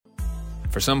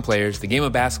For some players, the game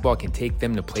of basketball can take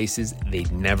them to places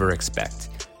they'd never expect.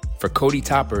 For Cody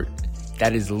Toppert,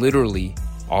 that is literally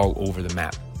all over the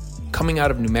map. Coming out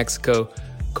of New Mexico,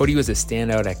 Cody was a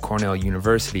standout at Cornell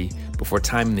University before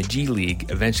time in the G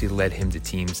League eventually led him to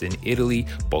teams in Italy,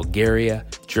 Bulgaria,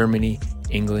 Germany,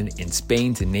 England, and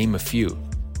Spain, to name a few.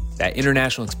 That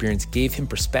international experience gave him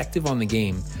perspective on the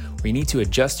game where you need to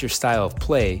adjust your style of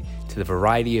play to the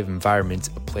variety of environments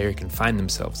a player can find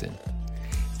themselves in.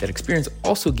 That experience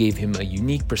also gave him a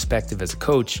unique perspective as a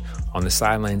coach on the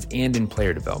sidelines and in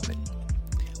player development.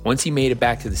 Once he made it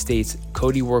back to the States,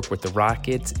 Cody worked with the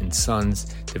Rockets and Suns,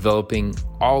 developing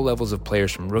all levels of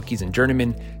players from rookies and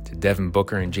journeymen to Devin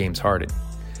Booker and James Harden.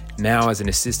 Now, as an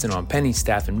assistant on Penny's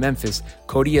staff in Memphis,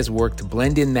 Cody has worked to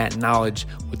blend in that knowledge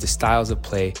with the styles of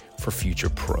play for future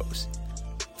pros.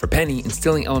 For Penny,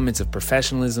 instilling elements of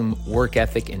professionalism, work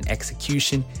ethic, and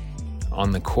execution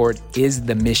on the court is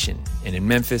the mission. And in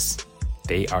Memphis,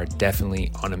 they are definitely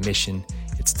on a mission.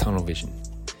 It's tunnel vision.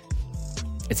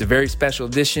 It's a very special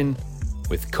edition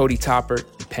with Cody Toppert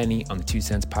and Penny on the 2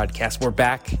 Cents Podcast. We're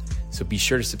back, so be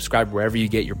sure to subscribe wherever you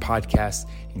get your podcasts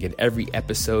and get every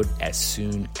episode as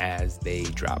soon as they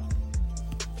drop.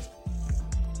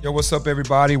 Yo, what's up,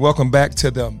 everybody? Welcome back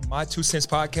to the My 2 Cents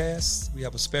Podcast. We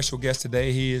have a special guest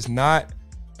today. He is not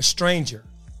a stranger.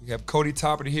 We have Cody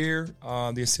Toppert here,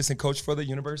 the assistant coach for the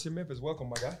University of Memphis. Welcome,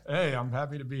 my guy. Hey, I'm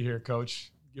happy to be here,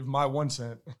 Coach. Give my 1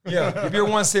 cent. Yeah, give your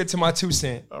 1 cent to my 2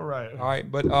 cent. All right. All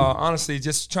right, but honestly,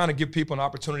 just trying to give people an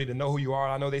opportunity to know who you are.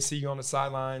 I know they see you on the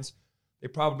sidelines. They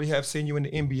probably have seen you in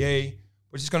the NBA.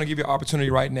 We're just going to give you an opportunity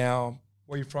right now.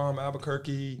 Where you're from,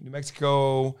 Albuquerque, New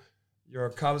Mexico, your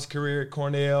college career at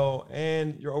Cornell,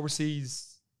 and your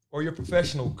overseas or your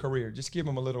professional career. Just give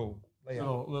them a little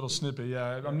layout. Little snippet,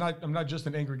 yeah. I'm not just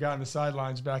an angry guy on the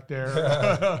sidelines back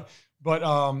there. But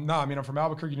I'm from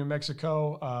Albuquerque, New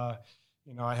Mexico.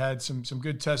 I had some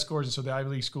good test scores, and so the Ivy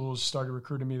League schools started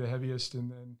recruiting me the heaviest, and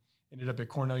then ended up at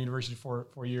Cornell University for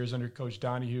 4 years under Coach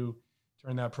Donahue,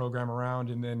 turned that program around,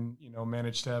 and then,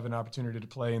 managed to have an opportunity to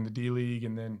play in the D League,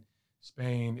 and then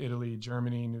Spain, Italy,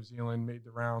 Germany, New Zealand, made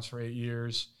the rounds for 8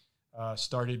 years.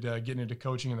 Started getting into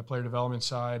coaching in the player development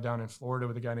side down in Florida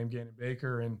with a guy named Gannon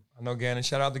Baker. And I know Gannon.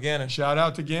 Shout out to Gannon. Shout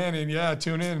out to Gannon. Yeah,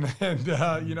 tune in. And,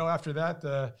 after that,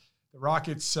 the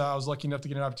Rockets, I was lucky enough to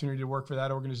get an opportunity to work for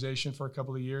that organization for a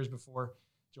couple of years before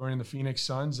joining the Phoenix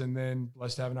Suns, and then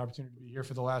blessed to have an opportunity to be here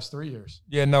for the last 3 years.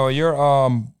 Yeah, no, you're,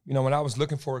 when I was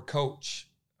looking for a coach,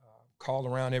 called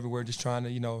around everywhere just trying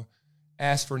to,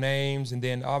 ask for names. And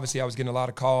then obviously I was getting a lot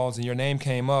of calls, and your name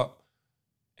came up.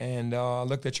 And I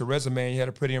looked at your resume, and you had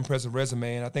a pretty impressive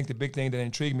resume. And I think the big thing that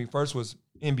intrigued me first was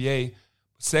NBA.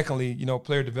 Secondly,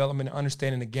 player development and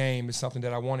understanding the game is something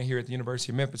that I want to hear at the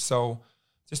University of Memphis. So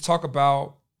just talk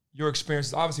about your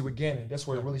experiences, obviously with Gannon. That's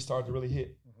where it really started to really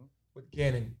hit with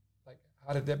Gannon. Like,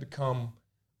 how did that become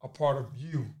a part of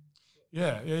you?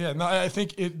 Yeah. No, I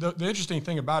think the interesting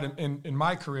thing about it, in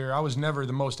my career, I was never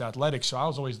the most athletic, so I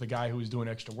was always the guy who was doing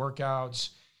extra workouts.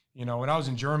 When I was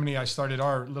in Germany, I started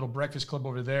our little breakfast club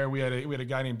over there. We had a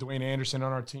guy named Dwayne Anderson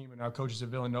on our team, and now coaches at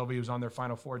Villanova. He was on their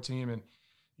Final Four team, and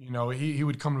he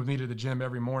would come with me to the gym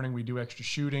every morning. We do extra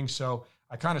shooting, so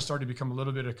I kind of started to become a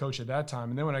little bit of a coach at that time.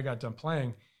 And then when I got done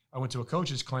playing, I went to a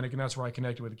coach's clinic, and that's where I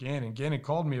connected with Gannon. Gannon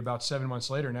called me about 7 months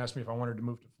later and asked me if I wanted to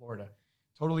move to Florida.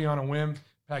 Totally on a whim,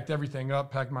 packed everything up,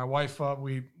 packed my wife up.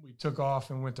 We took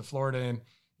off and went to Florida. And,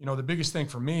 the biggest thing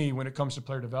for me when it comes to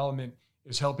player development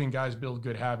is helping guys build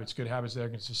good habits that are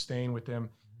going to sustain with them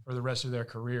for the rest of their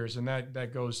careers. And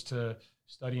that goes to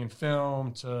studying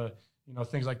film, to,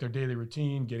 things like their daily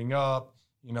routine, getting up,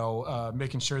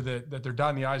 making sure that they're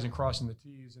dotting the I's and crossing the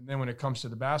T's. And then when it comes to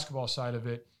the basketball side of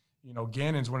it,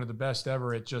 Gannon's one of the best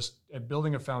ever at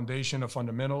building a foundation of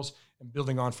fundamentals and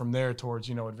building on from there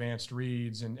towards, advanced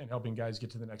reads and helping guys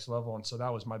get to the next level. And so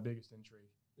that was my biggest intrigue.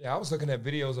 Yeah, I was looking at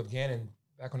videos of Gannon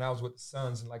back when I was with the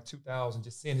Suns in 2000,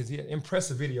 just seeing he had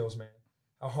impressive videos, man,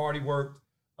 how hard he worked,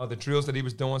 the drills that he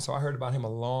was doing. So I heard about him a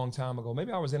long time ago.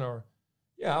 Maybe I was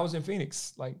in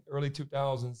Phoenix, early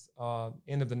 2000s,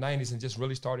 end of the 90s, and just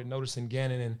really started noticing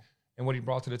Gannon and what he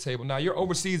brought to the table. Now, your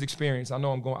overseas experience, I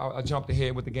know I jumped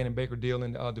ahead with the Gannon Baker deal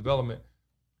and development.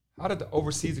 How did the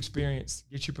overseas experience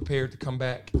get you prepared to come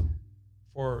back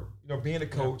for, being a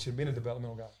coach and being a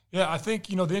developmental guy? Yeah, I think,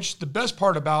 the best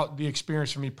part about the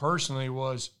experience for me personally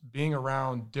was being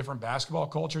around different basketball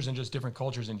cultures and just different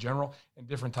cultures in general and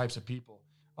different types of people.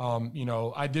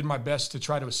 I did my best to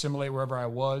try to assimilate wherever I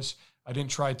was. I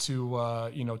didn't try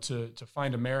to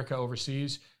find America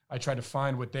overseas. I tried to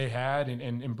find what they had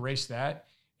and embrace that.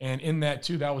 And in that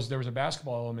too, there was a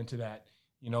basketball element to that.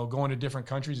 going to different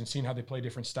countries and seeing how they play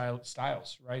different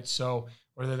styles, right? So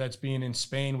whether that's being in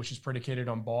Spain, which is predicated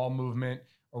on ball movement,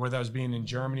 or whether that was being in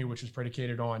Germany, which was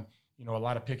predicated on, a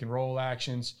lot of pick and roll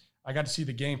actions, I got to see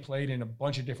the game played in a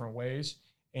bunch of different ways.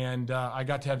 And I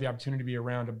got to have the opportunity to be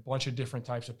around a bunch of different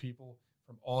types of people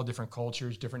from all different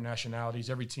cultures, different nationalities.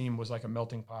 Every team was like a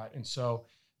melting pot. And so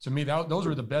to me, those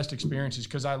were the best experiences,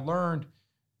 because I learned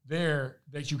there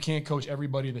that you can't coach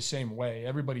everybody the same way.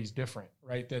 Everybody's different,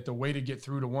 right? That the way to get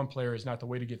through to one player is not the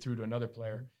way to get through to another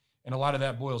player. And a lot of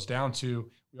that boils down to,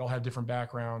 we all have different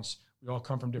backgrounds. We all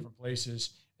come from different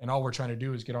places. And all we're trying to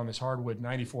do is get on this hardwood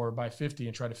 94 by 50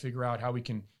 and try to figure out how we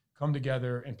can come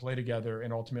together and play together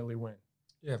and ultimately win.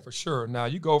 Yeah, for sure. Now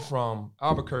you go from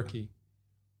Albuquerque,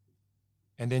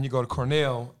 and then you go to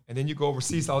Cornell, and then you go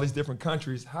overseas to all these different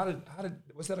countries.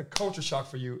 Was that a culture shock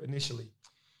for you initially?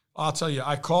 I'll tell you,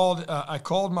 I called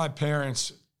my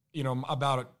parents,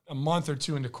 about a month or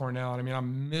two into Cornell. And I mean,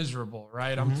 I'm miserable,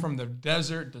 right? I'm from the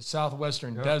desert, the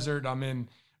southwestern desert. I'm in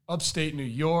upstate New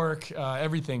York.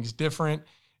 Everything's different.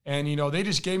 And, they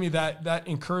just gave me that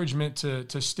encouragement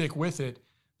to stick with it.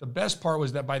 The best part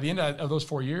was that by the end of those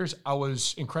 4 years, I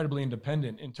was incredibly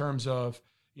independent in terms of,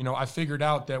 I figured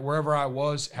out that wherever I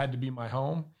was had to be my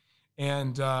home.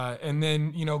 And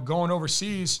then, going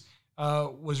overseas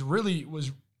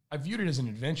I viewed it as an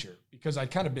adventure, because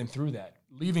I'd kind of been through that.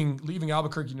 Leaving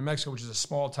Albuquerque, New Mexico, which is a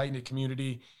small, tight-knit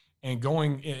community, and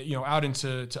going, out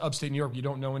into upstate New York, you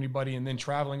don't know anybody, and then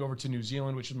traveling over to New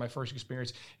Zealand, which was my first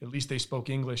experience. At least they spoke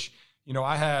English.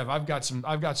 I've got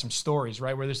some stories,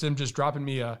 right, where there's them just dropping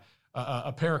me a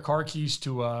pair of car keys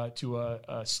to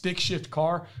a stick shift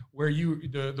car where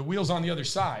the wheel's on the other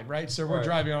side, right? So we're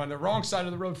driving on the wrong side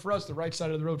of the road for us, the right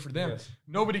side of the road for them. Yes.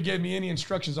 Nobody gave me any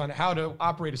instructions on how to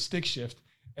operate a stick shift.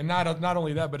 And not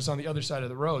only that, but it's on the other side of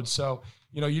the road. So,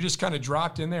 you just kind of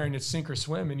dropped in there, and it's sink or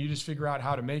swim, and you just figure out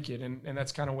how to make it. And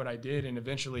that's kind of what I did. And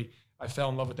eventually I fell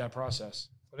in love with that process.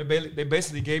 So they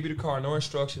basically gave you the car, no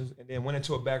instructions, and then went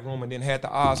into a back room and then had the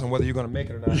odds on whether you're going to make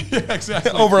it or not. Yeah,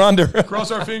 exactly. Over, under.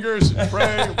 Cross our fingers,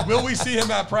 pray. Will we see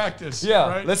him at practice? Yeah,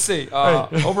 right? Let's see.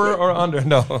 Over or under?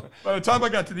 No. By the time I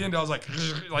got to the end, I was like,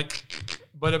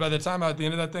 but by the time I was at the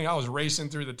end of that thing, I was racing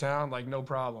through the town like no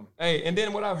problem. Hey, and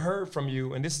then what I've heard from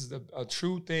you, and this is a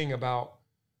true thing about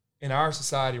in our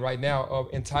society right now of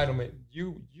entitlement,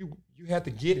 you had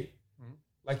to get it.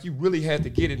 Like, you really had to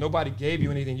get it. Nobody gave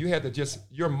you anything. You had to just,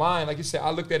 your mind, like you said,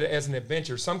 I looked at it as an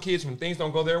adventure. Some kids, when things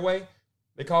don't go their way,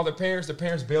 they call their parents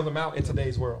bail them out in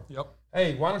today's world. Yep.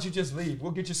 Hey, why don't you just leave?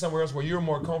 We'll get you somewhere else where you're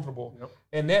more comfortable. Yep.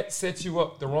 And that sets you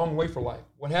up the wrong way for life.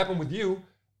 What happened with you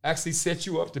actually set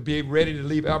you up to be ready to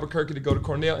leave Albuquerque to go to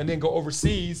Cornell and then go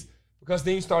overseas, because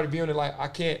then you started viewing it like, I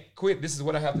can't quit. This is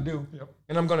what I have to do. Yep.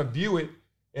 And I'm going to view it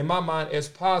in my mind as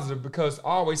positive, because I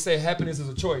always say happiness is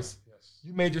a choice.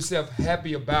 You made yourself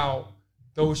happy about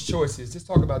those choices. Just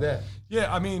talk about that.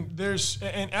 Yeah, I mean,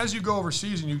 and as you go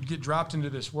overseas and you get dropped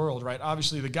into this world, right?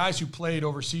 Obviously, the guys who played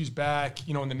overseas back,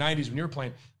 in the 90s when you were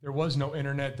playing, there was no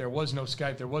internet, there was no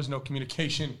Skype, there was no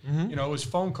communication. It was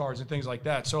phone cards and things like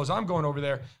that. So as I'm going over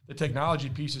there, the technology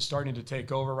piece is starting to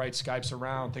take over, right? Skype's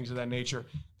around, things of that nature.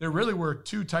 There really were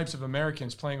two types of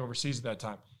Americans playing overseas at that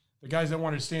time. The guys that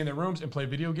wanted to stay in their rooms and play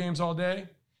video games all day,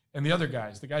 and the other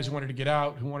guys, the guys who wanted to get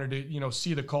out, who wanted to,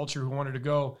 see the culture, who wanted to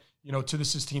go, to the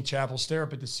Sistine Chapel, stare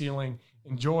up at the ceiling,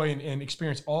 enjoy and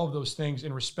experience all of those things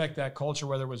and respect that culture,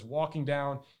 whether it was walking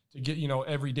down to get,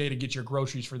 every day to get your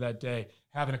groceries for that day,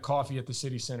 having a coffee at the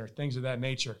city center, things of that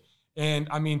nature. And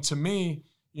I mean, to me,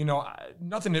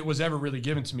 nothing that was ever really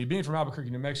given to me. Being from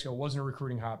Albuquerque, New Mexico, wasn't a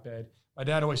recruiting hotbed. My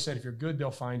dad always said, if you're good,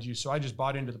 they'll find you. So I just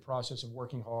bought into the process of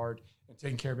working hard and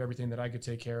taking care of everything that I could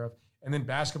take care of. And then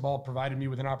basketball provided me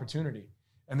with an opportunity.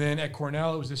 And then at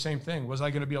Cornell, it was the same thing. Was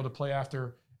I going to be able to play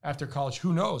after college?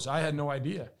 Who knows? I had no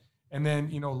idea. And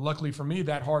then, luckily for me,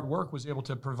 that hard work was able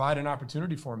to provide an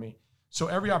opportunity for me. So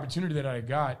every opportunity that I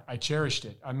got, I cherished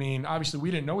it. I mean, obviously, we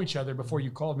didn't know each other before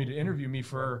you called me to interview me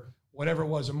for whatever it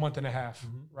was, a month and a half,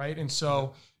 right? And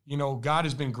so, God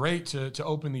has been great to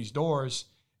open these doors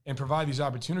and provide these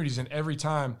opportunities. And every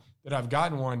time that I've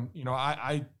gotten one,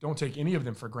 I don't take any of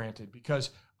them for granted, because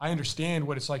I understand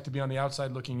what it's like to be on the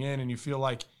outside looking in, and you feel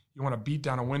like you want to beat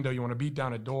down a window, you want to beat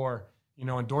down a door,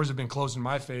 and doors have been closed in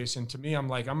my face. And to me, I'm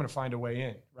like, I'm going to find a way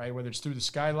in, right? Whether it's through the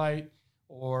skylight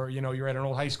or, you're at an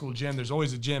old high school gym, there's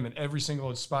always a gym, and every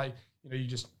single spot, you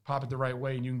just pop it the right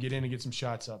way and you can get in and get some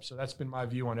shots up. So that's been my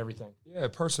view on everything. Yeah,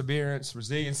 perseverance,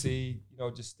 resiliency,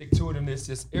 just stick to it in this.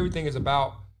 Just everything is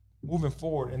about moving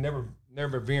forward and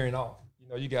never veering off.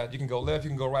 You can go left,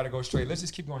 you can go right, or go straight. Let's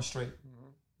just keep going straight.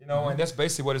 And that's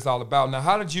basically what it's all about. Now,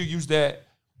 how did you use that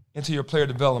into your player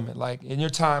development? Like in your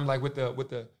time, like with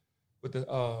the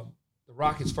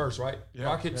Rockets first, right? Yeah,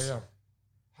 Rockets. Yeah.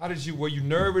 Were you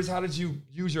nervous? How did you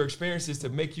use your experiences to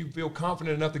make you feel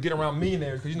confident enough to get around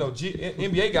millionaires? Because,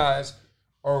 NBA guys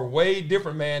are way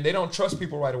different, man. They don't trust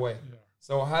people right away. Yeah.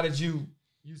 So how did you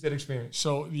use that experience?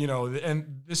 So,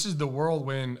 and this is the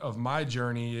whirlwind of my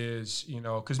journey is,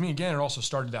 because me and Gannon also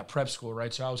started that prep school,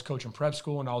 right? So I was coaching prep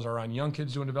school and I was around young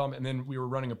kids doing development, and then we were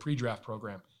running a pre-draft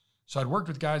program. So I'd worked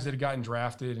with guys that had gotten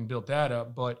drafted and built that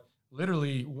up, but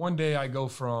literally one day I go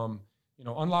from,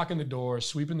 unlocking the doors,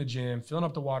 sweeping the gym, filling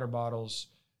up the water bottles,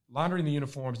 laundering the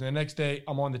uniforms, and the next day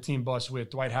I'm on the team bus with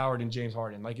Dwight Howard and James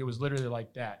Harden. Like it was literally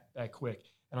like that quick.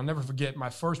 And I'll never forget my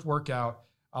first workout.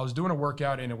 I was doing a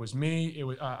workout and it was me.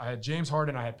 I had James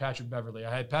Harden, I had Patrick Beverley.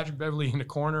 I had Patrick Beverley in the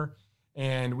corner,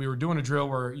 and we were doing a drill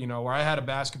where I had a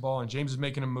basketball and James was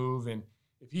making a move, and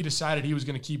if he decided he was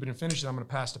going to keep it and finish it, I'm going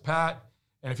to pass to Pat.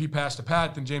 And if he passed to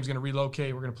Pat, then James is going to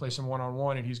relocate. We're going to play some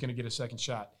one-on-one, and he's going to get a second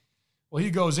shot. Well, he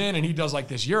goes in and he does like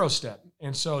this Euro step.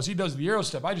 And so as he does the Euro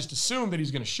step, I just assume that he's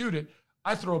going to shoot it.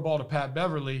 I throw a ball to Pat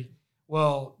Beverley.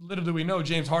 Well, little do we know,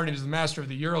 James Harden is the master of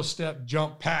the Euro step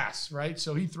jump pass, right?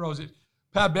 So he throws it.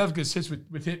 Pat Beverley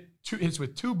hits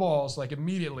with two balls like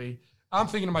immediately. I'm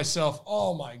thinking to myself,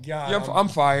 oh my God. Yeah, I'm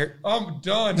fired. I'm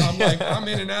done. I'm like, I'm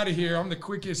in and out of here. I'm the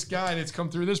quickest guy that's come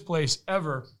through this place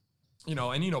ever.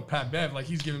 Pat Bev, like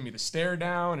he's giving me the stare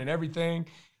down and everything.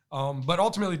 But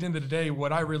ultimately, at the end of the day,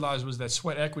 what I realized was that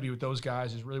sweat equity with those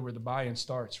guys is really where the buy-in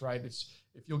starts, right? It's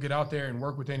if you'll get out there and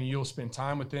work with them and you'll spend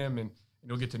time with them and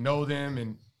you'll get to know them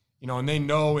and they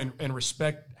know and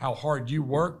respect how hard you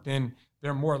work, then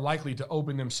they're more likely to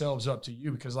open themselves up to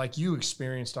you because like you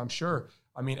experienced, I'm sure,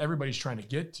 everybody's trying to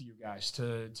get to you guys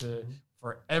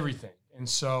for everything. And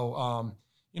so,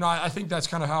 I think that's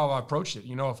kind of how I approached it.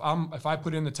 If I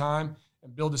put in the time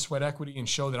and build the sweat equity and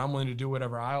show that I'm willing to do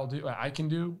whatever I can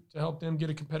do to help them get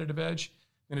a competitive edge,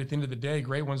 then at the end of the day,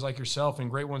 great ones like yourself and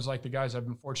great ones like the guys I've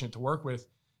been fortunate to work with,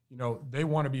 they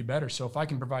want to be better. So if I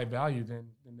can provide value, then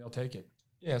they'll take it.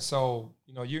 Yeah, so,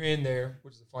 you're in there,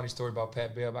 which is a funny story about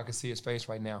Pat Bev. I can see his face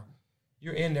right now.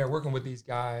 You're in there working with these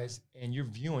guys, and you're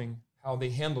viewing how they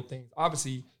handle things.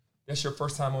 Obviously, that's your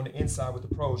first time on the inside with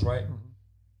the pros, right? Mm-hmm.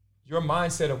 Your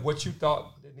mindset of what you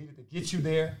thought that needed to get you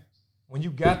there, when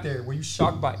you got there, were you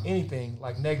shocked by anything,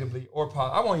 like negatively or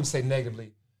positively? I won't even say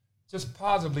negatively. Just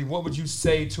positively, what would you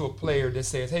say to a player that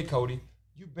says, hey, Cody,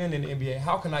 you've been in the NBA.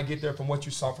 How can I get there from what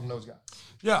you saw from those guys?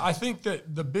 Yeah, I think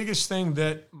that the biggest thing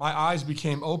that my eyes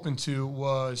became open to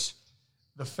was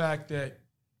the fact that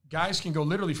guys can go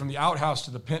literally from the outhouse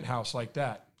to the penthouse like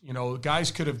that.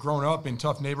 Guys could have grown up in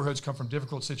tough neighborhoods, come from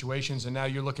difficult situations, and now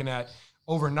you're looking at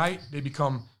overnight they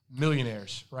become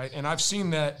millionaires, right? And I've seen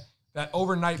that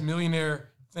overnight millionaire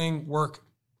thing work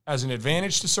as an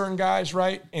advantage to certain guys,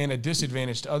 right, and a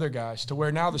disadvantage to other guys, to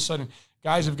where now all of a sudden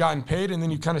guys have gotten paid and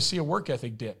then you kind of see a work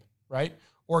ethic dip, right?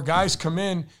 Or guys come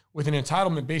in with an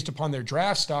entitlement based upon their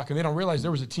draft stock and they don't realize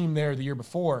there was a team there the year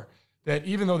before that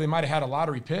even though they might have had a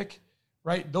lottery pick,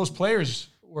 right, those players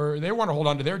they want to hold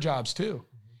on to their jobs too.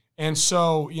 And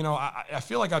so, I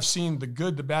feel like I've seen the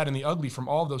good, the bad, and the ugly from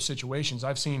all of those situations.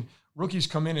 I've seen rookies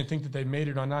come in and think that they've made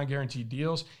it on non-guaranteed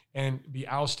deals and be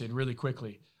ousted really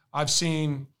quickly. I've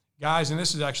seen guys, and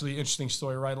this is actually an interesting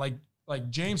story, right? Like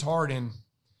James Harden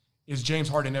is James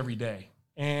Harden every day.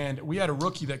 And we had a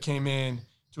rookie that came in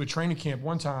to a training camp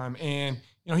one time, and,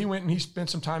 he went and he spent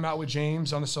some time out with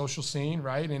James on the social scene,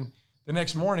 right? And the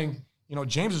next morning,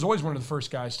 James is always one of the first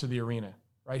guys to the arena,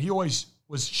 right? He always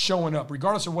was showing up,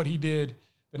 regardless of what he did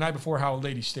the night before, how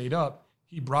late he stayed up,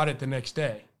 he brought it the next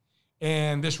day.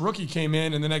 And this rookie came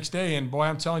in and the next day, and boy,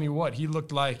 I'm telling you what, he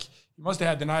looked like he must have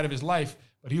had the night of his life,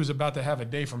 but he was about to have a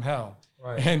day from hell.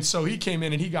 Right. And so he came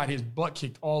in and he got his butt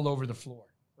kicked all over the floor,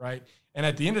 right? And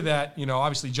at the end of that,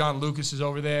 obviously John Lucas is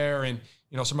over there and,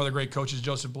 some other great coaches,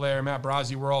 Joseph Blair, Matt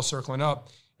Brazzi, we're all circling up.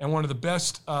 And one of the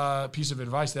best piece of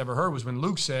advice I ever heard was when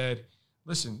Luke said,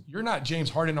 listen, you're not James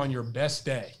Harden on your best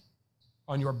day.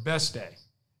 On your best day.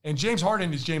 And James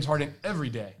Harden is James Harden every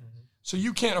day. Mm-hmm. So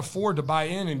you can't afford to buy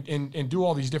in and do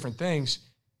all these different things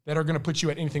that are going to put you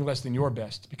at anything less than your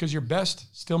best, because your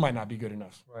best still might not be good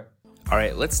enough. Right. All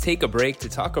right, let's take a break to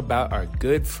talk about our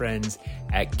good friends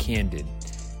at Candid.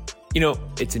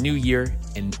 It's a new year,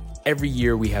 and every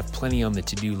year we have plenty on the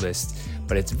to-do list,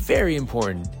 but it's very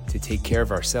important to take care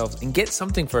of ourselves and get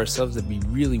something for ourselves that we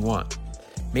really want.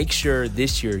 Make sure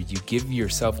this year you give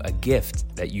yourself a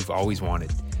gift that you've always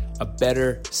wanted, a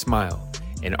better smile.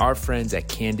 And our friends at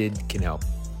Candid can help.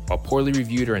 While poorly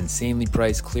reviewed or insanely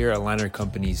priced clear aligner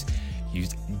companies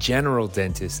use general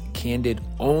dentists, Candid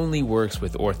only works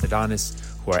with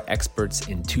orthodontists who are experts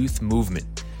in tooth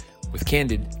movement. With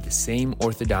Candid, the same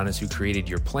orthodontist who created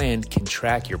your plan can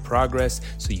track your progress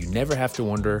so you never have to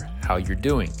wonder how you're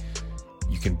doing.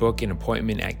 You can book an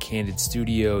appointment at Candid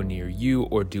Studio near you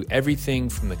or do everything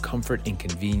from the comfort and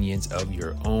convenience of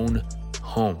your own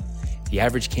home. The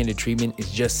average Candid treatment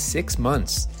is just 6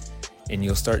 months, and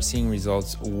you'll start seeing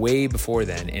results way before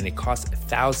then, and it costs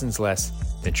thousands less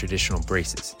than traditional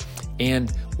braces.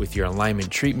 And with your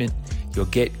alignment treatment, you'll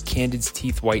get Candid's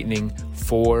teeth whitening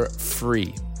for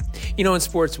free. You know, in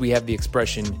sports, we have the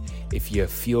expression, if you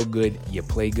feel good, you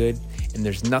play good. And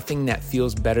there's nothing that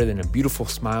feels better than a beautiful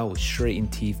smile with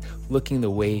straightened teeth looking the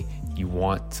way you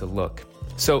want to look.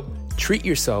 So treat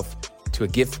yourself to a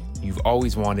gift you've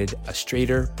always wanted, a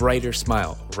straighter, brighter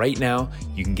smile. Right now,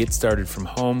 you can get started from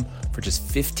home for just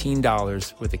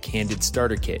 $15 with a Candid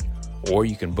starter kit. Or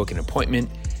you can book an appointment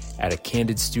at a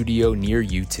Candid studio near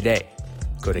you today.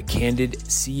 Go to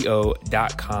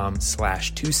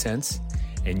candidco.com/2cents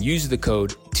and use the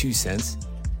code 2 cents.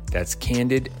 That's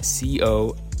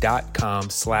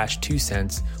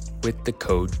candidco.com/2cents with the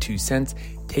code 2 cents.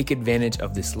 Take advantage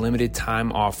of this limited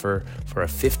time offer for a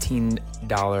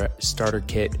 $15 starter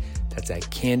kit. That's at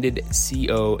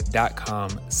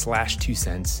candidco.com/2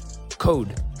 cents,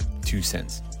 code 2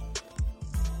 cents.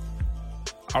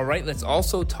 All right, let's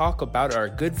also talk about our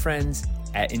good friends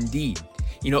at Indeed.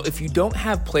 You know, if you don't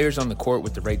have players on the court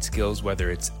with the right skills, whether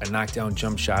it's a knockdown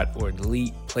jump shot or an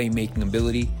elite playmaking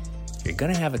ability, you're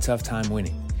going to have a tough time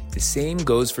winning. The same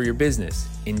goes for your business.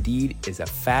 Indeed is a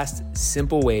fast,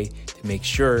 simple way to make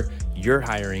sure you're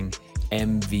hiring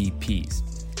MVPs.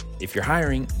 If you're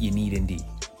hiring, you need Indeed,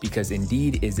 because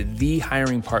Indeed is the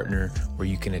hiring partner where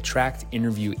you can attract,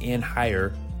 interview, and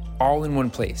hire all in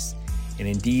one place. And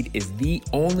Indeed is the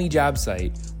only job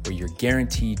site where you're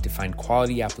guaranteed to find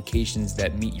quality applications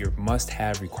that meet your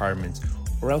must-have requirements,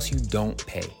 or else you don't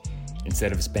pay.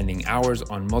 Instead of spending hours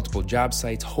on multiple job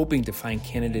sites hoping to find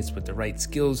candidates with the right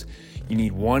skills, you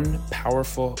need one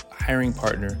powerful hiring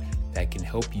partner that can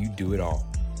help you do it all.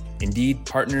 Indeed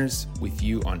partners with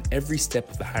you on every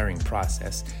step of the hiring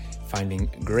process, finding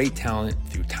great talent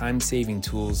through time-saving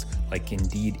tools like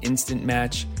Indeed Instant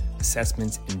Match,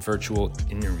 assessments, and virtual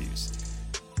interviews.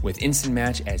 With Instant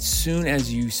Match, as soon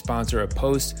as you sponsor a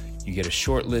post, you get a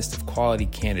short list of quality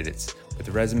candidates with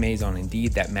resumes on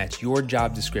Indeed that match your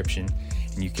job description,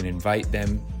 and you can invite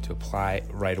them to apply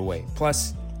right away.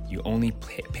 Plus, you only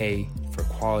pay for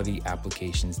quality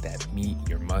applications that meet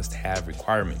your must-have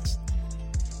requirements.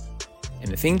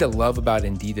 And the thing to love about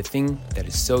Indeed, the thing that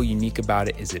is so unique about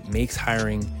it, is it makes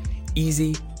hiring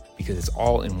easy because it's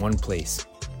all in one place.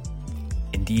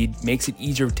 Indeed makes it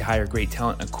easier to hire great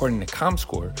talent. According to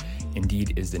ComScore,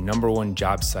 Indeed is the #1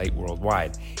 job site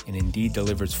worldwide, and Indeed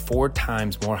delivers 4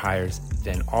 times more hires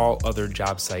than all other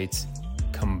job sites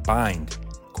combined,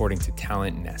 according to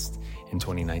Talent Nest in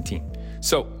 2019.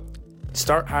 So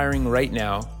start hiring right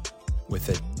now with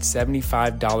a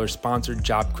 $75 sponsored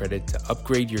job credit to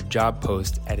upgrade your job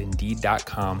post at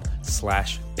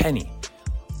Indeed.com/penny.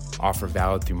 Offer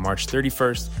valid through March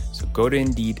 31st, so go to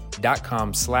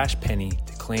Indeed.com/penny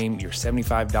to claim your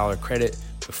 $75 credit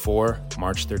before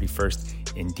March 31st.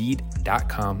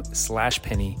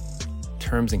 Indeed.com/penny.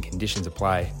 Terms and conditions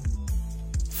apply.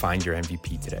 Find your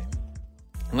MVP today.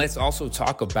 And let's also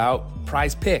talk about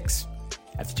Prize Picks.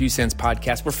 At the 2 Cents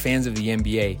Podcast, we're fans of the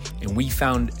NBA, and we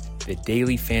found the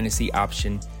daily fantasy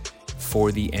option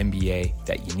for the NBA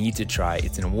that you need to try.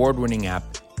 It's an award-winning app,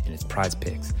 and it's Prize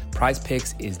Picks. Prize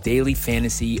Picks is daily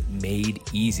fantasy made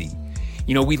easy.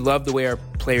 You know, we love the way our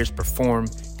players perform,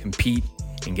 compete,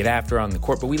 and get after on the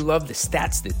court, but we love the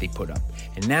stats that they put up.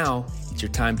 And now it's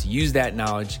your time to use that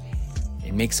knowledge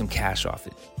and make some cash off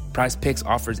it. Prize Picks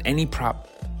offers any prop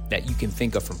that you can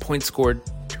think of, from points scored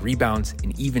to rebounds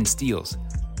and even steals.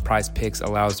 Prize Picks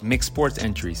allows mixed sports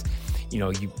entries. You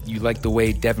know, you like the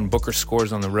way Devin Booker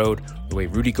scores on the road, the way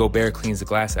Rudy Gobert cleans the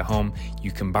glass at home.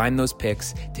 You combine those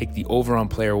picks, take the over on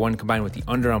player 1, combine with the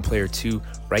under on player 2,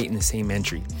 right in the same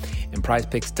entry. And Prize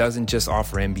Picks doesn't just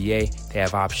offer NBA, they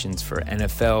have options for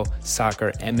NFL,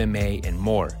 soccer, MMA, and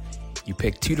more. You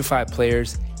pick 2 to 5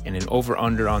 players and an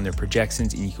over-under on their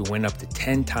projections, and you can win up to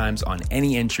 10 times on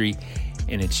any entry,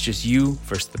 and it's just you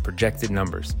versus the projected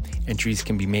numbers. Entries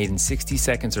can be made in 60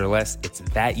 seconds or less. It's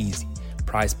that easy.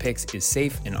 Prize Picks is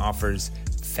safe and offers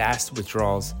fast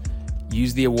withdrawals.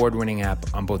 Use the award-winning app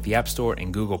on both the App Store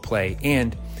and Google Play,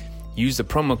 and use the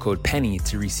promo code PENNY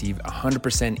to receive a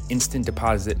 100% instant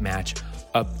deposit match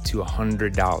up to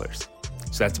 $100.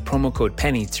 So that's the promo code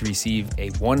PENNY to receive a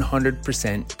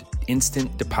 100%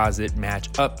 instant deposit match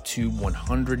up to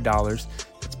 $100.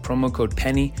 That's promo code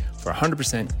PENNY for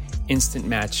 100% instant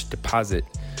match deposit.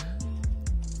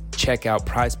 check out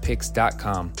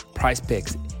prizepicks.com.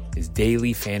 PrizePicks is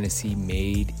daily fantasy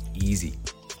made easy.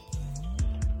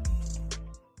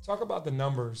 Talk about the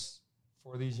numbers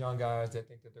for these young guys that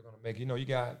think that they're going to make it. You know, you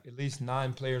got at least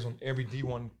 9 players on every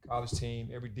D1 college team,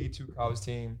 every D2 college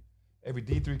team, every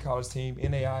D3 college team,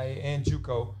 NAIA and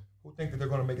JUCO, who think that they're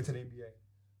going to make it to the NBA.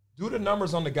 Do the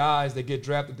numbers on the guys that get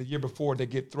drafted the year before,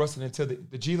 that get thrusted into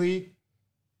the G League,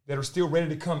 that are still ready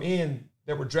to come in,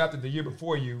 that were drafted the year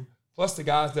before you, plus the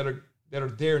guys that are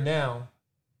there now,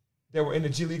 that were in the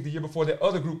G League the year before that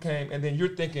other group came, and then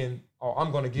you're thinking, oh,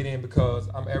 I'm going to get in because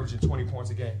I'm averaging 20 points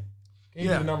a game. Can you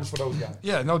do the numbers for those guys?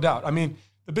 Yeah, no doubt. I mean,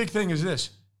 the big thing is this.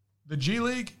 The G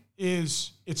League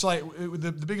it's like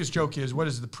the biggest joke is what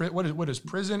does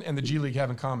prison and the G League have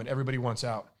in common? Everybody wants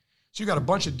out. So you got a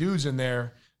bunch of dudes in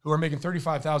there who are making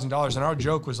 $35,000, and our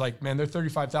joke was like, man, they're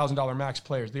 $35,000 max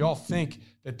players. They all think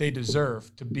that they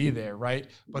deserve to be there, right?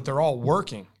 But they're all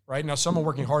working, right? Now, some are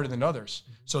working harder than others,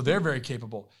 so they're very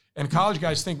capable. And college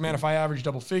guys think, man, if I average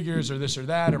double figures or this or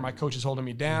that, or my coach is holding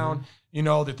me down, you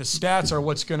know, that the stats are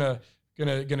what's gonna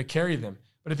carry them.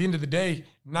 But at the end of the day,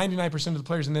 99% of the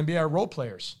players in the NBA are role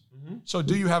players. So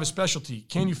do you have a specialty?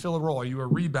 Can you fill a role? Are you a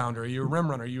rebounder? Are you a rim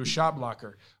runner? Are you a shot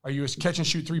blocker? Are you a catch and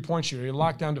shoot three-point shooter? Are you a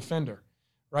lockdown defender?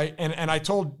 Right? And I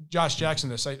told Josh Jackson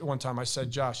this one time. I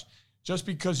said, Josh, just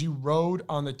because you rode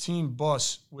on the team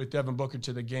bus with Devin Booker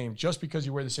to the game, just because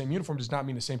you wear the same uniform does not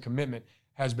mean the same commitment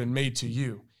has been made to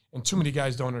you. And too many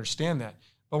guys don't understand that.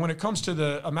 But when it comes to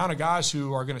the amount of guys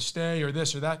who are going to stay or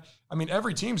this or that, I mean,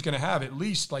 every team's going to have at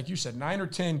least, like you said, 9 or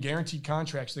 10 guaranteed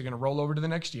contracts they're going to roll over to the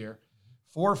next year,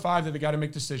 4 or 5 that they got to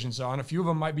make decisions on. A few of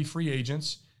them might be free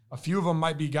agents. A few of them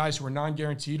might be guys who are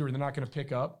non-guaranteed or they're not going to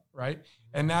pick up, right?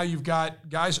 And now you've got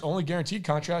guys, only guaranteed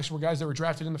contracts were guys that were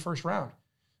drafted in the first round.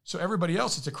 So everybody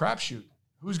else, it's a crapshoot.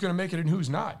 Who's going to make it and who's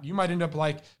not? You might end up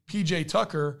like P.J.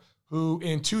 Tucker, who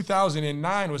in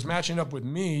 2009 was matching up with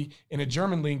me in a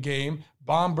German league game,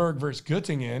 Bamberg versus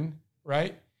Göttingen,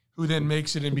 right? Who then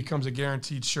makes it and becomes a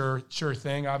guaranteed sure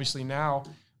thing, obviously now.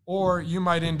 Or you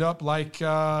might end up like,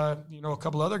 a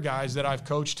couple other guys that I've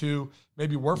coached who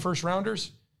maybe were first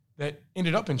rounders that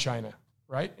ended up in China,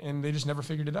 right? And they just never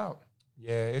figured it out.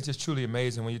 Yeah, it's just truly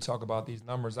amazing when you talk about these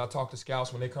numbers. I talk to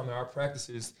scouts when they come to our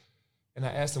practices, and I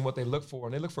ask them what they look for.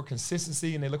 And they look for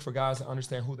consistency, and they look for guys to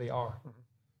understand who they are.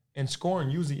 And scoring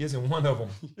usually isn't one of them.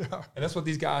 Yeah. And that's what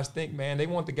these guys think, man. They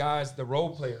want the guys, the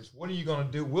role players. What are you going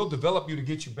to do? We'll develop you to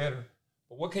get you better.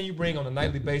 But what can you bring on a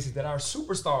nightly basis that our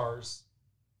superstars,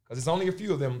 because it's only a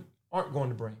few of them, aren't going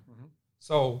to bring?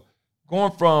 So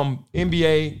going from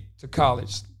NBA to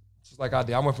college, just like I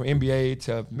did. I went from NBA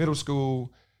to middle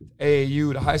school,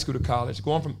 AAU to high school to college.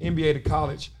 Going from NBA to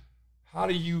college, how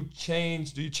do you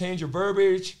change? Do you change your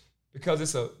verbiage? Because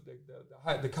it's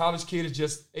the college kid is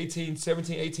just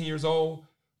 17, 18 years old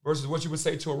versus what you would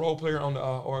say to a role player on the,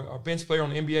 or a bench player on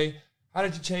the NBA. How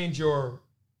did you change your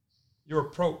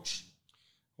approach?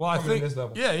 Well, I think,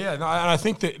 no, and I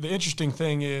think that the interesting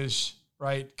thing is,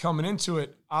 right, coming into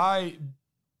it, I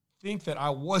think that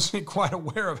I wasn't quite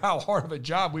aware of how hard of a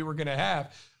job we were going to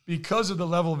have because of the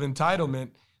level of entitlement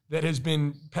that has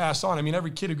been passed on. I mean,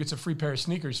 every kid who gets a free pair of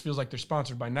sneakers feels like they're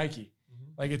sponsored by Nike.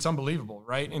 Like, it's unbelievable,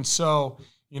 right? And so,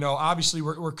 obviously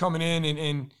we're coming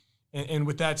in and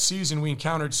with that season we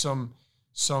encountered some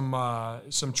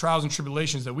trials and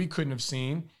tribulations that we couldn't have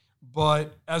seen.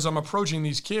 But as I'm approaching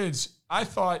these kids, I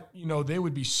thought, they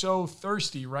would be so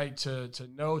thirsty, right, to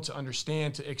know, to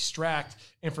understand, to extract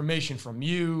information from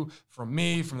you, from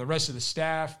me, from the rest of the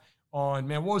staff on,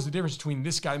 man, what was the difference between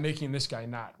this guy making and this guy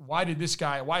not? Why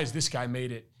has this guy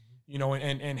made it?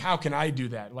 And how can I do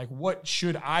that? Like, what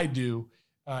should I do?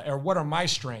 Or what are my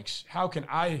strengths? How can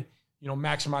I,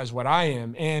 maximize what I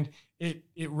am? And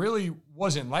it really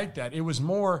wasn't like that. It was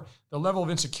more the level of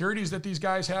insecurities that these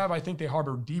guys have. I think they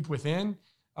harbor deep within.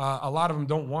 A lot of them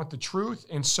don't want the truth.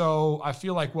 And so I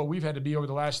feel like what we've had to be over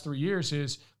the last 3 years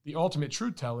is the ultimate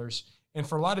truth tellers. And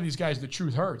for a lot of these guys, the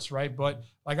truth hurts, right? But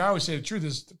like I always say,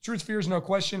 the truth fears no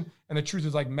question. And the truth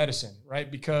is like medicine, right?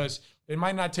 Because it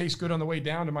might not taste good on the way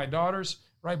down to my daughters,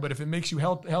 right? But if it makes you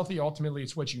healthy, ultimately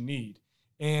it's what you need.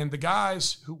 And the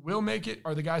guys who will make it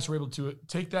are the guys who are able to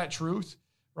take that truth,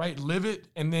 right, live it,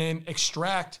 and then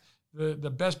extract the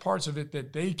best parts of it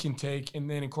that they can take and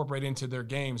then incorporate into their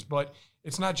games. But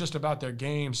it's not just about their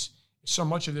games. So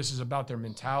much of this is about their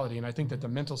mentality. And I think that the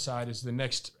mental side is the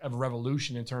next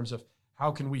revolution in terms of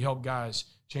how can we help guys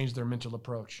change their mental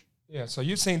approach. Yeah, so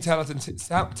you've seen talented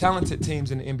teams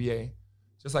in the NBA,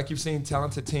 just like you've seen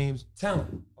talented teams,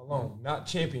 talent alone, not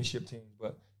championship teams,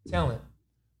 but talent.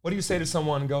 What do you say to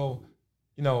someone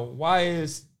why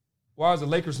is the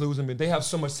Lakers losing? But they have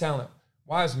so much talent.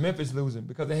 Why is Memphis losing?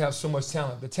 Because they have so much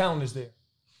talent. The talent is there.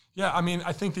 Yeah, I mean,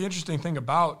 I think the interesting thing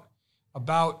about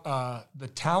the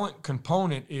talent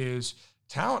component is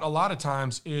talent. A lot of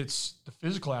times, it's the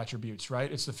physical attributes,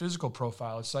 right? It's the physical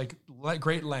profile. It's like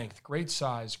great length, great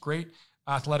size, great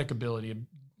athletic ability,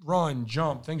 run,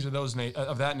 jump, things of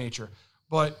that nature.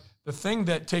 But the thing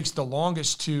that takes the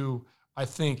longest to, I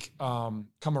think, come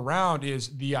around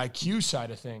is the IQ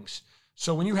side of things.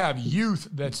 So when you have youth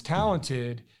that's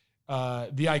talented,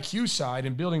 the IQ side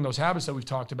and building those habits that we've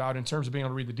talked about in terms of being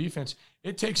able to read the defense,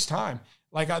 it takes time.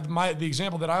 Like the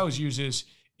example that I always use is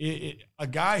a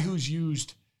guy who's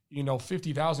used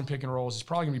 50,000 pick and rolls is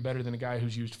probably gonna be better than a guy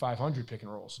who's used 500 pick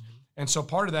and rolls. Mm-hmm. And so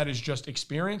part of that is just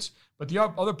experience, but the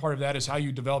other part of that is how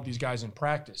you develop these guys in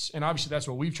practice. And obviously that's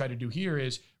what we've tried to do here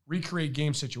is recreate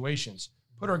game situations,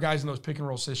 put our guys in those pick and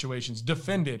roll situations,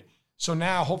 defended. So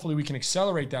now hopefully we can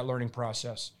accelerate that learning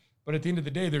process. But at the end of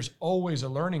the day, there's always a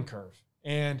learning curve.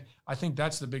 And I think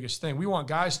that's the biggest thing. We want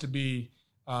guys to be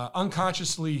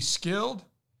unconsciously skilled,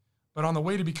 but on the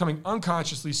way to becoming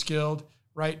unconsciously skilled,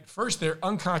 right? First, they're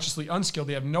unconsciously unskilled.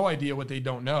 They have no idea what they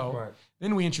don't know. Right.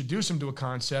 Then we introduce them to a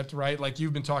concept, right? Like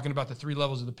you've been talking about the 3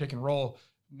 levels of the pick and roll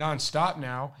nonstop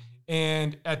now. Mm-hmm.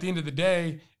 And at the end of the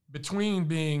day, between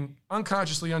being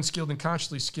unconsciously unskilled and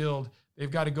consciously skilled,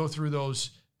 they've got to go through those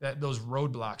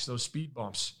roadblocks, those speed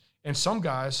bumps. And some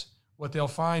guys, what they'll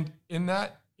find in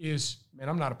that is, man,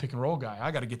 I'm not a pick and roll guy. I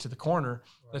got to get to the corner,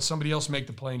 let somebody else make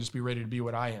the play and just be ready to be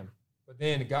what I am. But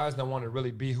then the guys don't want to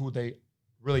really be who they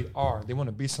really are. They want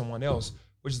to be someone else,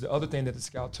 which is the other thing that the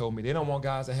scout told me. They don't want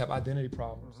guys that have identity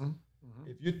problems. Mm-hmm. Mm-hmm.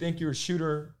 If you think you're a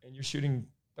shooter and you're shooting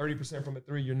 30% from a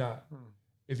 3, you're not. Mm-hmm.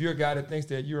 If you're a guy that thinks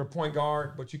that you're a point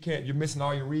guard, but you're missing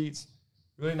all your reads,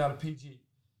 you're really not a PG.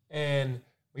 And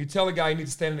when you tell a guy you need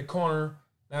to stand in the corner,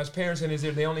 now his parents in his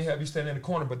ear, they only have you standing in the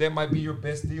corner, but that might be your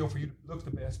best deal for you to look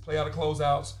the best, play out of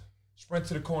closeouts, sprint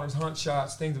to the corners, hunt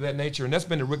shots, things of that nature. And that's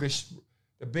been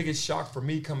the biggest shock for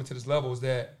me coming to this level is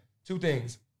that 2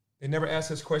 things. They never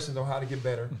ask us questions on how to get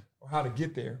better or how to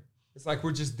get there. It's like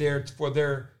we're just there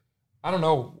for I don't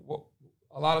know,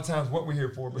 a lot of times what we're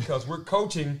here for because we're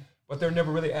coaching, but they're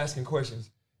never really asking questions.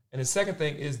 And the second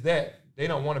thing is that they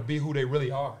don't want to be who they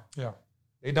really are. Yeah.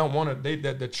 They don't want to,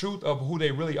 the truth of who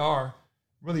they really are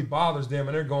really bothers them,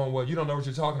 and they're going, well, you don't know what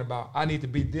you're talking about. I need to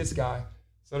be this guy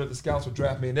so that the scouts will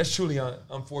draft me. And that's truly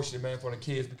unfortunate, man, for the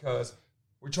kids because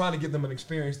we're trying to give them an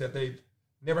experience that they've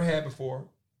never had before,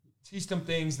 teach them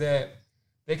things that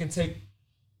they can take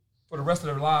for the rest of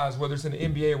their lives, whether it's in the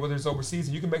NBA or whether it's overseas,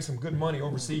 and you can make some good money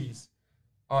overseas.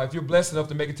 If you're blessed enough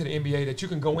to make it to the NBA, that you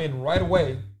can go in right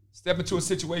away, step into a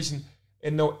situation,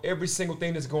 and know every single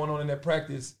thing that's going on in that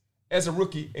practice as a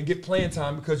rookie and get playing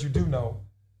time because you do know.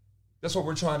 That's what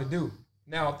we're trying to do.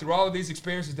 Now, through all of these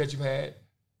experiences that you've had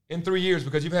in 3 years,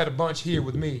 because you've had a bunch here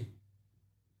with me,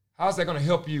 how's that going to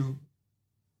help you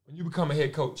when you become a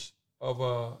head coach of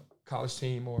a college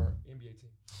team or NBA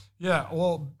team? Yeah,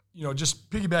 well,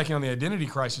 just piggybacking on the identity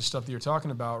crisis stuff that you're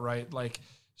talking about, right? Like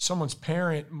someone's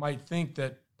parent might think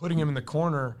that putting him in the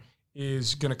corner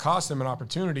is going to cost them an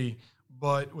opportunity.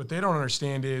 But what they don't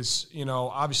understand is,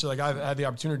 obviously, like I've had the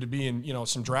opportunity to be in,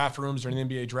 some draft rooms during the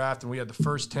NBA draft, and we had the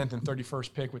 1st, 10th, and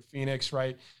 31st pick with Phoenix,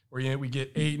 right? Where we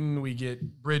get Ayton, we get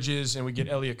Bridges, and we get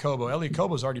Elie Okobo. Elie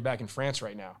Okobo's already back in France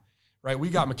right now, right? We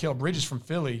got Mikal Bridges from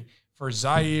Philly for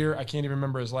Zaire. I can't even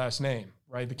remember his last name,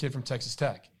 right? The kid from Texas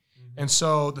Tech. Mm-hmm. And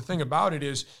so the thing about it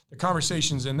is the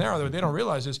conversations in there that they don't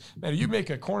realize is, man, if you make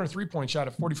a corner 3-point shot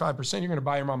at 45%, you're going to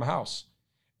buy your mom a house.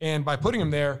 And by putting him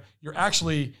there, you're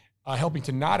actually helping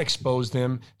to not expose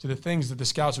them to the things that the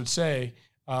scouts would say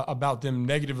about them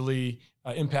negatively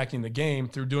impacting the game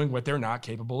through doing what they're not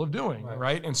capable of doing,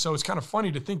 right? And so it's kind of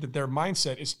funny to think that their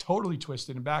mindset is totally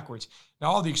twisted and backwards. Now,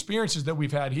 all the experiences that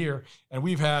we've had here, and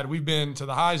we've been to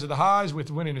the highs of the highs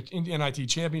with winning an NIT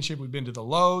championship. We've been to the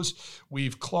lows.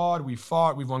 We've clawed. We've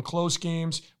fought. We've won close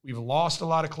games. We've lost a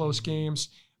lot of close games.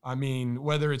 I mean,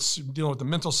 whether it's dealing with the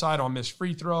mental side on missed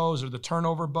free throws or the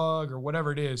turnover bug or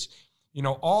whatever it is,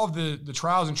 all of the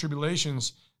trials and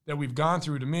tribulations that we've gone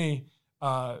through, to me,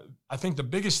 I think the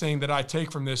biggest thing that I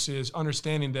take from this is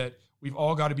understanding that we've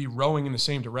all got to be rowing in the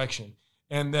same direction.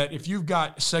 And that if you've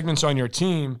got segments on your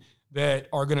team that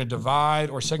are going to divide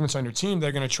or segments on your team that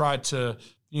are going to try to,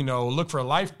 look for a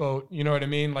lifeboat, you know what I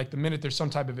mean? Like the minute there's some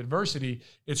type of adversity,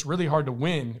 it's really hard to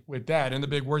win with that. And the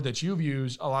big word that you've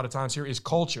used a lot of times here is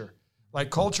culture. Like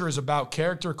culture is about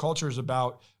character. Culture is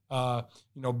about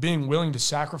being willing to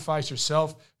sacrifice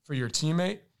yourself for your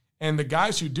teammate. And the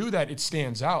guys who do that, it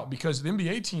stands out because the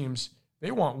NBA teams,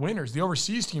 they want winners. The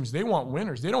overseas teams, they want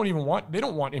winners. They don't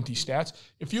want empty stats.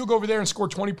 If you go over there and score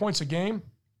 20 points a game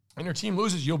and your team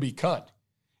loses, you'll be cut.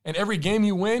 And every game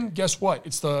you win, guess what?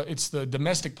 It's the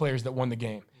domestic players that won the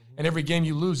game. And every game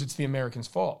you lose, it's the Americans'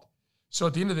 fault. So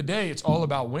at the end of the day, it's all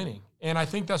about winning. And I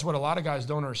think that's what a lot of guys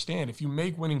don't understand. If you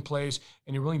make winning plays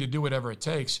and you're willing to do whatever it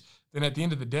takes, then at the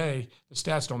end of the day, the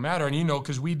stats don't matter. And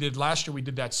because last year we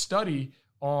did that study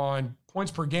on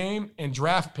points per game and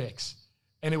draft picks.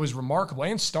 And it was remarkable.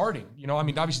 And starting.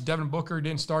 Obviously Devin Booker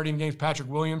didn't start in games. Patrick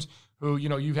Williams, who,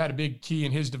 you've had a big key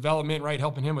in his development, right?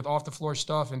 Helping him with off-the-floor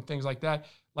stuff and things like that.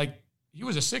 Like, he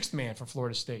was a sixth man for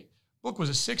Florida State. Book was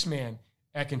a sixth man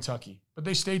at Kentucky. But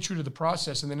they stayed true to the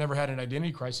process, and they never had an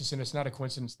identity crisis, and it's not a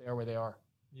coincidence they are where they are.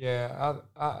 Yeah,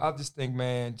 I just think,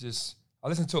 man, I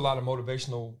listen to a lot of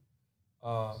motivational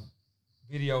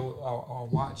video or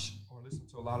watch or listen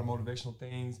to a lot of motivational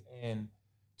things. And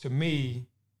to me,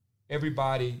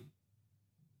 everybody,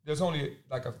 there's only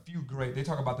like a few great. They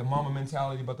talk about the mama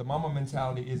mentality, but the mama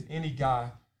mentality is any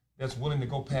guy that's willing to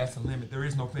go past the limit. There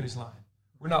is no finish line.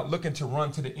 We're not looking to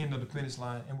run to the end of the finish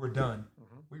line and we're done.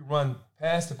 We run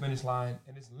past the finish line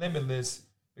and it's limitless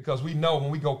because we know when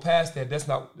we go past that, that's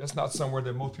not somewhere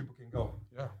that most people can go.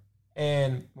 Yeah.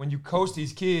 And when you coach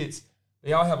these kids,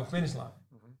 they all have a finish line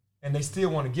and they still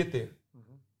want to get there.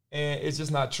 And it's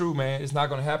just not true, man. It's not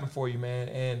going to happen for you, man.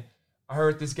 And I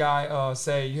heard this guy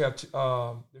say you have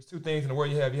there's two things in the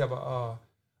world you have. You have a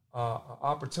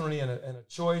opportunity and a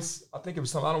choice. I think it was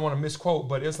something, I don't want to misquote,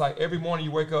 but it's like every morning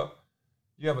you wake up,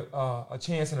 you have a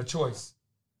chance and a choice.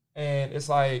 And it's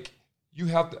like you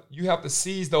have to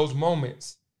seize those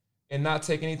moments and not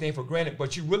take anything for granted.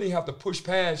 But you really have to push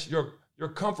past your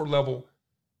comfort level,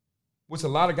 which a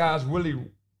lot of guys really,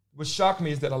 what shocked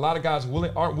me is that a lot of guys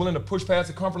aren't willing to push past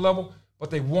the comfort level, but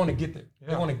they want to get there. Yeah.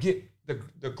 They want to get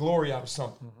the glory out of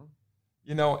something.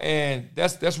 And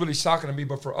that's really shocking to me.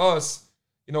 But for us,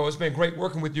 it's been great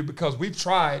working with you because we've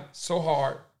tried so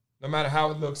hard, no matter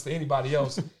how it looks to anybody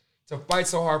else, to fight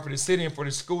so hard for the city and for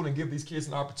the school and give these kids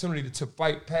an opportunity to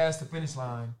fight past the finish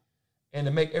line and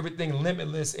to make everything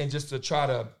limitless and just to try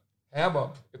to have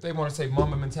if they want to say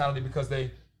mama mentality because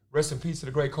they, rest in peace to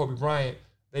the great Kobe Bryant,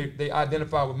 they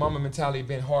identify with mama mentality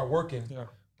being hardworking. Yeah.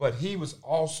 But he was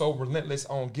also relentless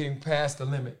on getting past the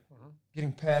limit,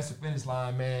 getting past the finish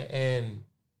line, man, and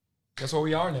that's where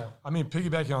we are now. I mean,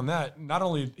 piggybacking on that, not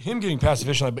only him getting past the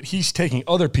finish line, but he's taking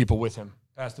other people with him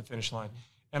past the finish line.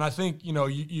 And I think,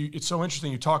 it's so interesting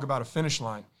you talk about a finish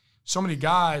line. So many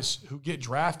guys who get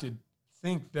drafted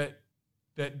think that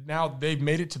now they've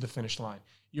made it to the finish line.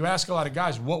 You ask a lot of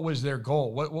guys, what was their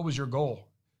goal? What was your goal?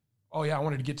 Oh, yeah, I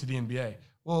wanted to get to the NBA.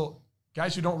 Well,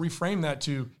 guys who don't reframe that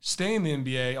to stay in the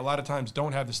NBA a lot of times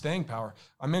don't have the staying power.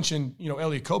 I mentioned,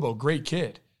 Elliot Kobo, great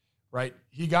kid, right?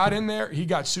 He got in there, he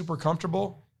got super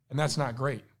comfortable, and that's not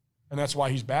great. And that's why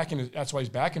he's back in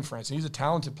France. And he's a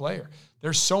talented player.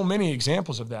 There's so many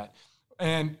examples of that.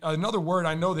 And another word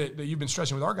I know that you've been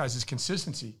stressing with our guys is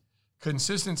consistency.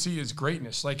 Consistency is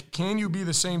greatness. Like, can you be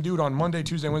the same dude on Monday,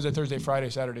 Tuesday, Wednesday, Thursday, Friday,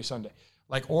 Saturday, Sunday?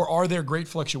 Like, or are there great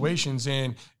fluctuations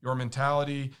in your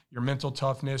mentality, your mental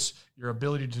toughness, your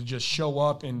ability to just show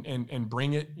up and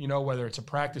bring it, whether it's a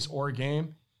practice or a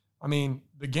game? I mean,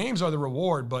 the games are the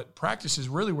reward, but practice is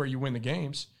really where you win the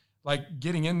games. Like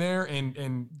getting in there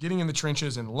and getting in the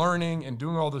trenches and learning and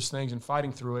doing all those things and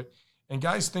fighting through it. And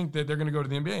guys think that they're going to go to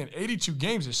the NBA. And 82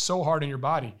 games is so hard on your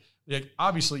body. Like,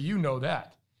 obviously,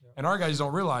 that. Yeah. And our guys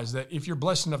don't realize that if you're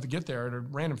blessed enough to get there at a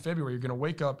random February, you're going to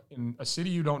wake up in a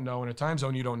city you don't know, in a time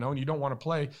zone you don't know, and you don't want to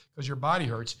play because your body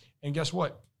hurts. And guess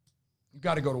what? You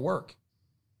got to go to work.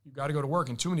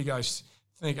 And too many guys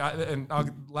think,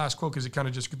 last quote, because it kind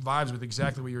of just vibes with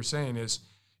exactly what you're saying, is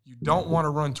you don't want to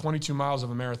run 22 miles of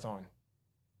a marathon,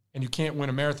 and you can't win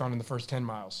a marathon in the first 10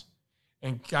 miles.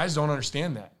 And guys don't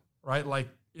understand that, right? Like,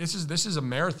 this is a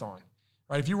marathon,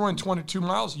 right? If you run 22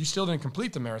 miles, you still didn't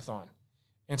complete the marathon.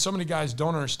 And so many guys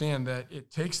don't understand that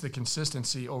it takes the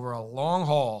consistency over a long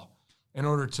haul in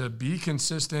order to be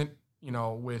consistent,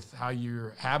 with how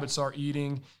your habits are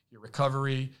eating, your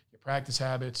recovery, your practice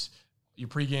habits, your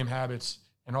pregame habits,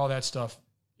 and all that stuff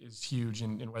is huge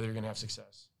in whether you're going to have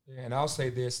success. Yeah, and I'll say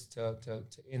this to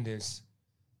end this.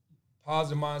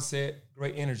 Positive mindset,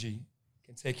 great energy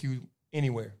can take you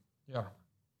anywhere. Yeah.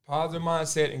 Positive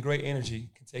mindset and great energy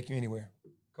can take you anywhere.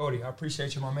 Cody, I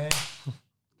appreciate you, my man.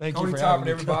 Thank Cody you for Toppert, having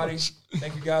me, everybody. Coach.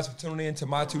 Thank you guys for tuning in to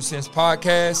My 2 Cents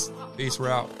podcast. Peace, we're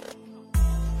out.